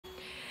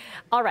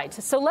All right,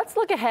 so let's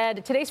look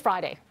ahead. Today's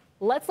Friday.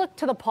 Let's look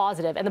to the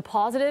positive, and the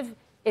positive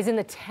is in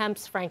the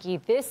temps,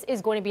 Frankie. This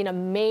is going to be an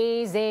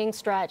amazing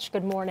stretch.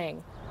 Good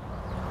morning.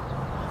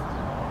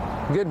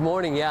 Good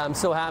morning. Yeah, I'm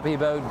so happy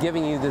about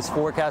giving you this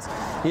forecast.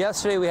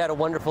 Yesterday we had a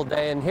wonderful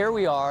day, and here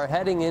we are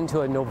heading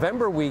into a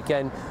November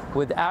weekend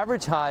with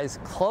average highs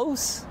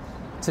close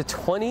to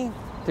 20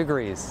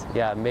 degrees.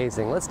 Yeah,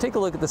 amazing. Let's take a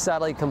look at the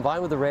satellite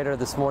combined with the radar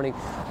this morning,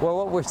 where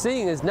what we're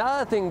seeing is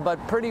nothing but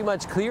pretty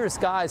much clear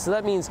skies. So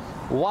that means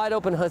wide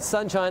open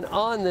sunshine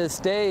on this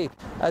day.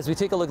 As we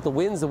take a look at the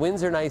winds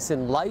are nice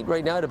and light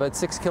right now at about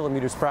 6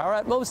 kilometers per hour.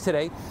 At most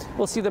today,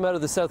 we'll see them out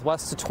of the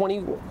southwest to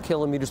 20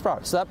 kilometers per hour.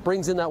 So that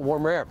brings in that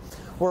warmer air.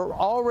 We're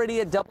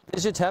already at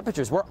double-digit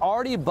temperatures. We're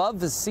already above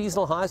the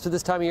seasonal highs for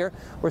this time of year.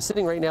 We're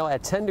sitting right now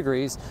at 10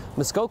 degrees.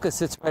 Muskoka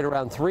sits right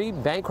around 3,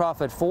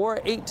 Bancroft at 4,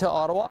 8 to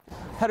Ottawa,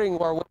 heading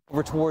our way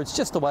over towards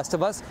just the west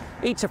of us,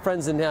 8 to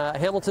friends in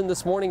Hamilton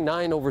this morning,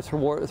 9 over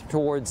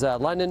towards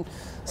London,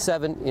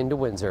 7 into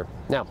Windsor.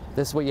 Now,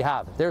 this is what you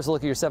have. There's a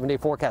look at your 7-day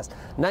forecast.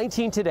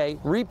 19 today,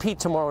 repeat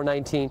tomorrow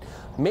 19,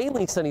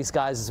 mainly sunny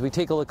skies as we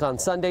take a look on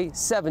Sunday,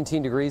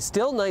 17 degrees,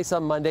 still nice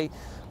on Monday.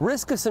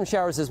 Risk of some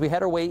showers as we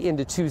head our way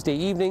into Tuesday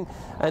evening,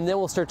 and then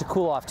we'll start to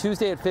cool off.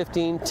 Tuesday at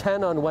 15,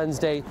 10 on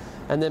Wednesday,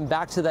 and then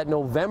back to that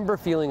November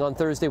feeling on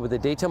Thursday with a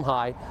daytime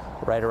high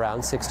right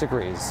around 6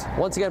 degrees.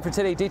 Once again for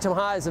today, daytime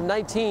highs of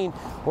 19.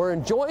 We're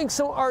enjoying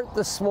some art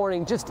this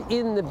morning just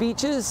in the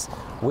beaches.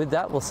 With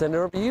that, we'll send it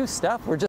over to you, Steph. We're just